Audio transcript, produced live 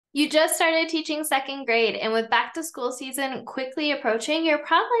You just started teaching second grade, and with back to school season quickly approaching, you're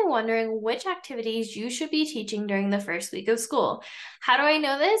probably wondering which activities you should be teaching during the first week of school. How do I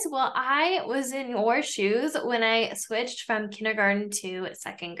know this? Well, I was in your shoes when I switched from kindergarten to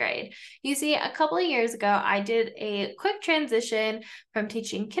second grade. You see, a couple of years ago, I did a quick transition from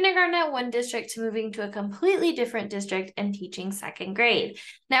teaching kindergarten at one district to moving to a completely different district and teaching second grade.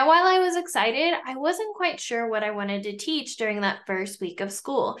 Now, while I was excited, I wasn't quite sure what I wanted to teach during that first week of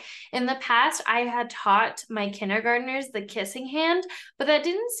school. In the past, I had taught my kindergartners the kissing hand, but that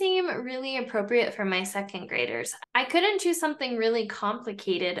didn't seem really appropriate for my second graders. I couldn't choose something really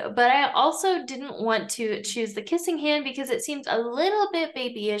complicated, but I also didn't want to choose the kissing hand because it seemed a little bit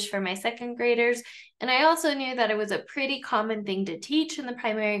babyish for my second graders. And I also knew that it was a pretty common thing to teach in the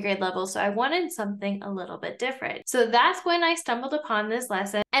primary grade level, so I wanted something a little bit different. So that's when I stumbled upon this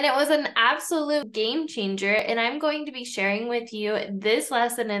lesson, and it was an absolute game changer, and I'm going to be sharing with you this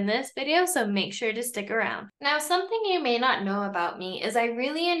lesson in this video, so make sure to stick around. Now, something you may not know about me is I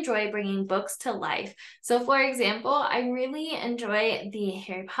really enjoy bringing books to life. So for example, I really enjoy the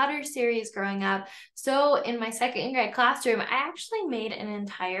Harry Potter series growing up. So in my second grade classroom, I actually made an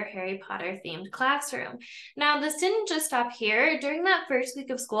entire Harry Potter themed classroom. Now, this didn't just stop here. During that first week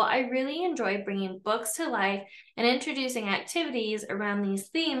of school, I really enjoyed bringing books to life and introducing activities around these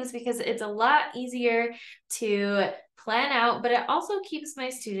themes because it's a lot easier to plan out, but it also keeps my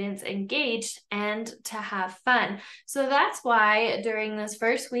students engaged and to have fun. So that's why during this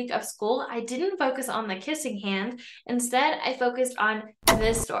first week of school, I didn't focus on the kissing hand. Instead, I focused on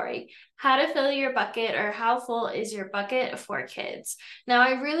this story: how to fill your bucket, or how full is your bucket for kids. Now,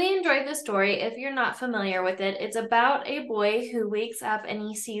 I really enjoyed the story. If you're not familiar with it, it's about a boy who wakes up and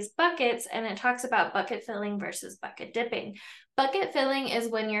he sees buckets, and it talks about bucket filling versus bucket dipping. Bucket filling is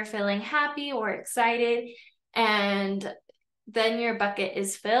when you're feeling happy or excited, and then your bucket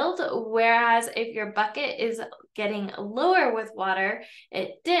is filled. Whereas if your bucket is getting lower with water,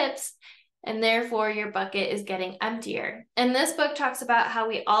 it dips, and therefore your bucket is getting emptier. And this book talks about how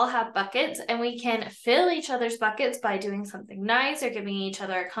we all have buckets and we can fill each other's buckets by doing something nice or giving each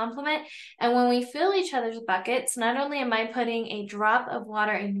other a compliment. And when we fill each other's buckets, not only am I putting a drop of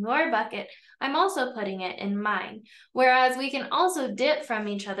water in your bucket, I'm also putting it in mine. Whereas we can also dip from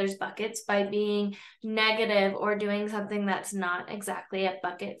each other's buckets by being negative or doing something that's not exactly a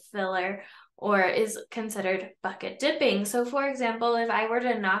bucket filler or is considered bucket dipping. So for example, if I were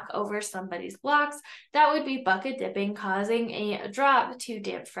to knock over somebody's blocks, that would be bucket dipping, causing a drop to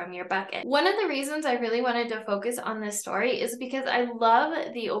dip from your bucket. One of the reasons I really wanted to focus on this story is because I love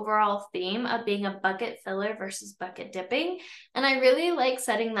the overall theme of being a bucket filler versus bucket dipping, and I really like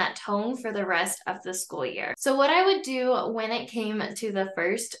setting that tone for the rest of the school year. So what I would do when it came to the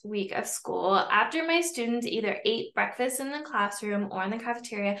first week of school, after my students either ate breakfast in the classroom or in the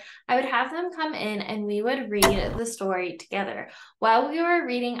cafeteria, I would have them come in and we would read the story together. While we were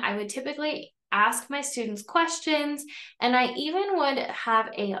reading, I would typically ask my students questions, and I even would have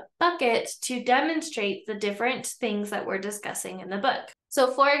a bucket to demonstrate the different things that we're discussing in the book.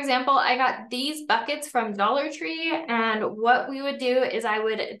 So for example, I got these buckets from Dollar Tree, and what we would do is I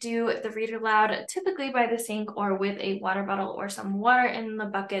would do the read aloud typically by the sink or with a water bottle or some water in the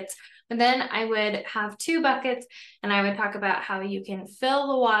buckets. But then I would have two buckets, and I would talk about how you can fill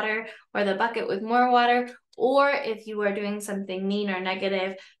the water or the bucket with more water, or if you are doing something mean or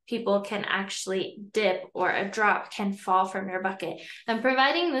negative, people can actually dip, or a drop can fall from your bucket. And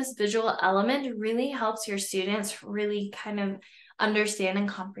providing this visual element really helps your students really kind of understand and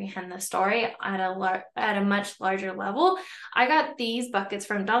comprehend the story at a much larger level. I got these buckets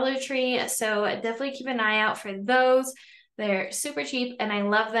from Dollar Tree, so definitely keep an eye out for those. They're super cheap and I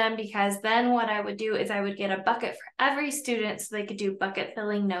love them because then what I would do is I would get a bucket for every student so they could do bucket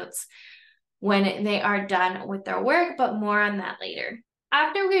filling notes when they are done with their work, but more on that later.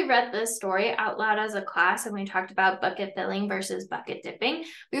 After we read this story out loud as a class and we talked about bucket filling versus bucket dipping,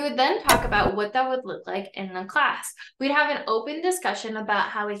 we would then talk about what that would look like in the class. We'd have an open discussion about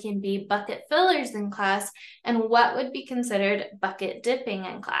how we can be bucket fillers in class and what would be considered bucket dipping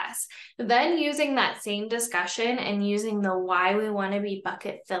in class. Then using that same discussion and using the why we want to be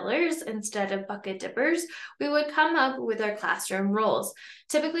bucket fillers instead of bucket dippers, we would come up with our classroom roles.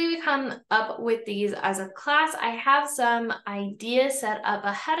 Typically, we come up with these as a class. I have some ideas set up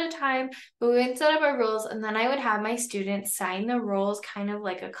ahead of time, but we would set up our rules, and then I would have my students sign the rules kind of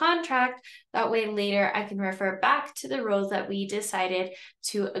like a contract. That way later I can refer back to the rules that we decided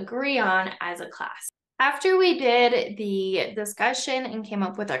to agree on as a class. After we did the discussion and came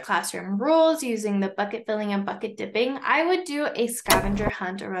up with our classroom rules using the bucket filling and bucket dipping, I would do a scavenger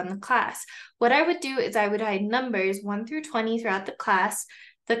hunt around the class. What I would do is I would hide numbers 1 through 20 throughout the class.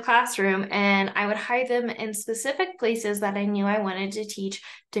 the classroom, and I would hide them in specific places that I knew I wanted to teach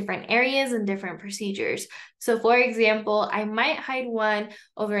different areas and different procedures. So for example, I might hide one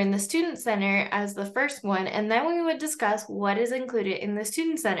over in the student center as the first one, and then we would discuss what is included in the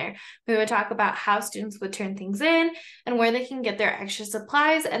student center. We would talk about how students would turn things in and where they can get their extra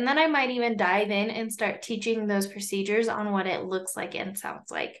supplies, and then I might even dive in and start teaching those procedures on what it looks like and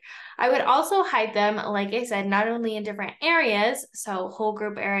sounds like. I would also hide them, like I said, not only in different areas, so whole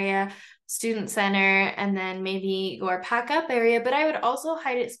group area, student center, and then maybe your pack up area, but I would also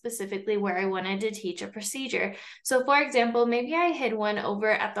hide it specifically where I wanted to teach a procedure. So for example, maybe I hid one over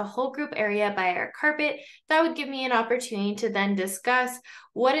at the whole group area by our carpet. That would give me an opportunity to then discuss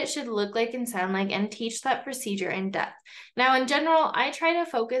what it should look like and sound like and teach that procedure in depth. Now, in general, I try to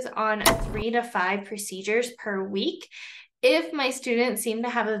focus on 3 to 5 procedures per week. If my students seem to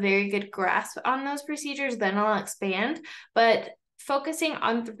have a very good grasp on those procedures, then I'll expand. But focusing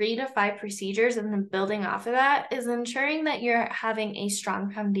on 3 to 5 procedures and then building off of that is ensuring that you're having a strong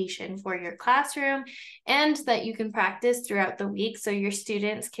foundation for your classroom and that you can practice throughout the week so your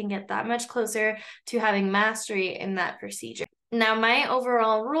students can get that much closer to having mastery in that procedure. Now, my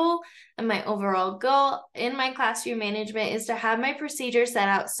overall rule and my overall goal in my classroom management is to have my procedure set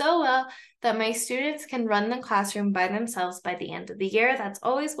out so well that my students can run the classroom by themselves by the end of the year. That's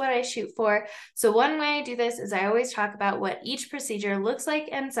always what I shoot for. So one way I do this is I always talk about what each procedure looks like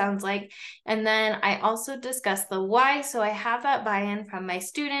and sounds like. And then I also discuss the why. So I have that buy-in from my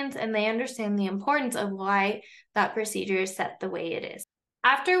students and they understand the importance of why that procedure is set the way it is.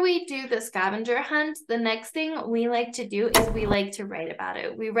 After we do the scavenger hunt, the next thing we like to do is we like to write about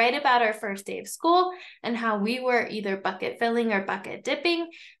it. We write about our first day of school and how we were either bucket filling or bucket dipping,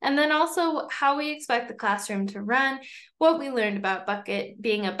 and then also how we expect the classroom to run, what we learned about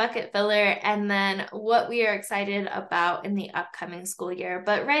being a bucket filler, and then what we are excited about in the upcoming school year.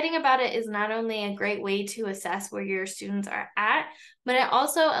 But writing about it is not only a great way to assess where your students are at, but it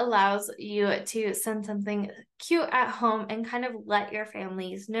also allows you to send something cute at home and kind of let your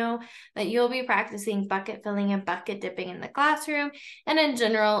families know that you'll be practicing bucket filling and bucket dipping in the classroom, and in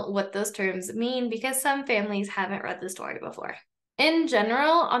general what those terms mean, because some families haven't read the story before. In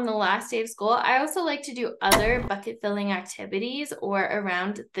general, on the last day of school, I also like to do other bucket filling activities or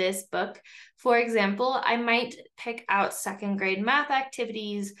around this book. For example, I might pick out second grade math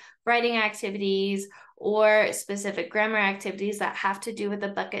activities, writing activities, or specific grammar activities that have to do with the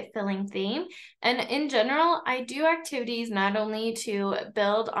bucket filling theme. And in general, I do activities not only to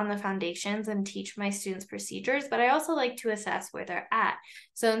build on the foundations and teach my students procedures, but I also like to assess where they're at.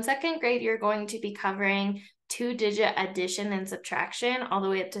 So in second grade, you're going to be covering 2-digit addition and subtraction all the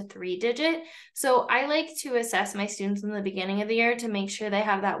way up to 3-digit. So I like to assess my students in the beginning of the year to make sure they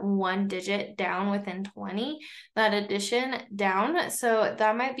have that 1 digit down within 20, that addition down. So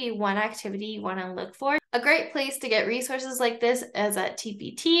that might be one activity you want to look for. A great place to get resources like this is at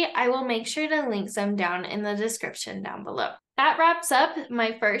TPT. I will make sure to link some down in the description down below. That wraps up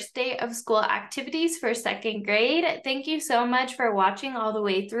my first day of school activities for second grade. Thank you so much for watching all the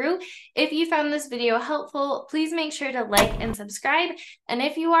way through. If you found this video helpful, please make sure to like and subscribe. And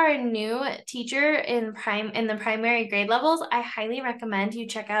if you are a new teacher in the primary grade levels, I highly recommend you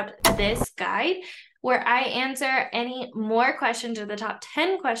check out this guide where I answer any more questions or the top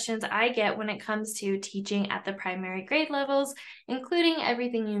 10 questions I get when it comes to teaching at the primary grade levels, including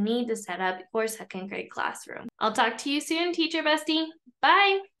everything you need to set up your second grade classroom. I'll talk to you soon, teacher bestie.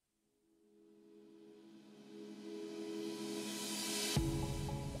 Bye.